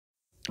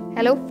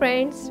Hello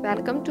friends,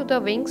 welcome to the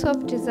Wings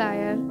of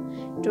Desire.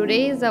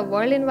 Today is the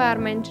World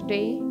Environment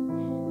Day.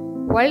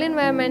 World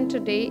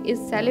Environment Day is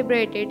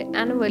celebrated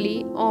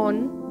annually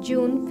on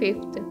June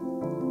 5th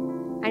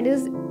and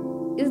is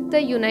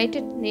the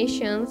United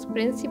Nations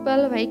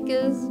principal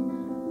vehicles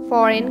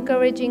for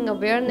encouraging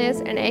awareness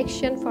and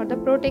action for the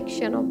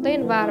protection of the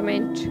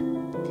environment.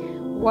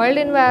 World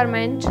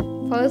Environment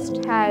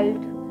first held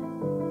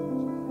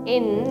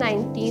in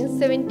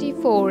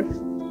 1974.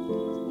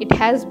 It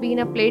has been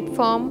a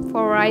platform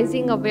for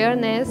raising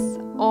awareness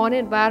on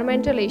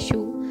environmental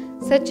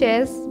issues such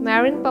as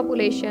marine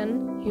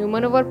population,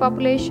 human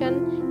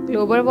overpopulation,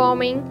 global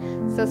warming,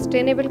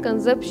 sustainable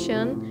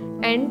consumption,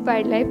 and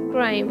wildlife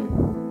crime.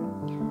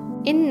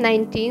 In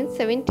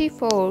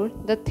 1974,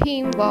 the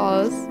theme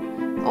was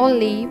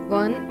Only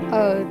One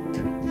Earth.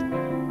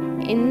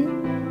 In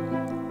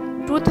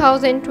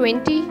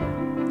 2020,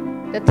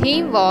 the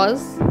theme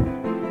was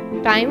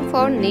Time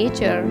for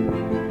Nature,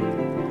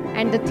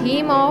 and the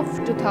theme of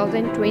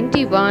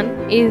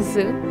 2021 is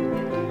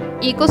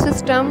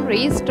Ecosystem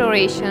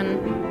Restoration,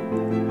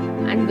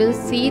 and we'll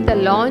see the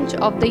launch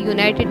of the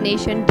United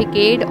Nations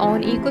Decade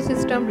on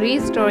Ecosystem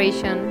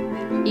Restoration.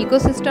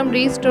 Ecosystem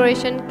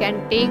restoration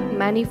can take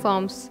many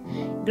forms: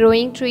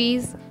 growing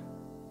trees,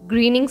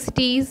 greening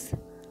cities,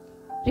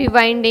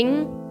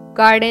 rewilding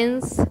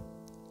gardens,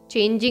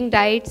 changing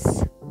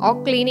diets,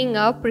 or cleaning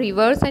up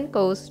rivers and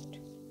coasts.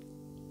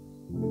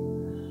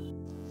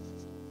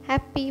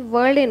 Happy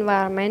World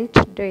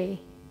Environment Day.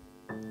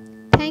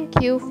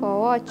 Thank you for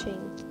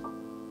watching.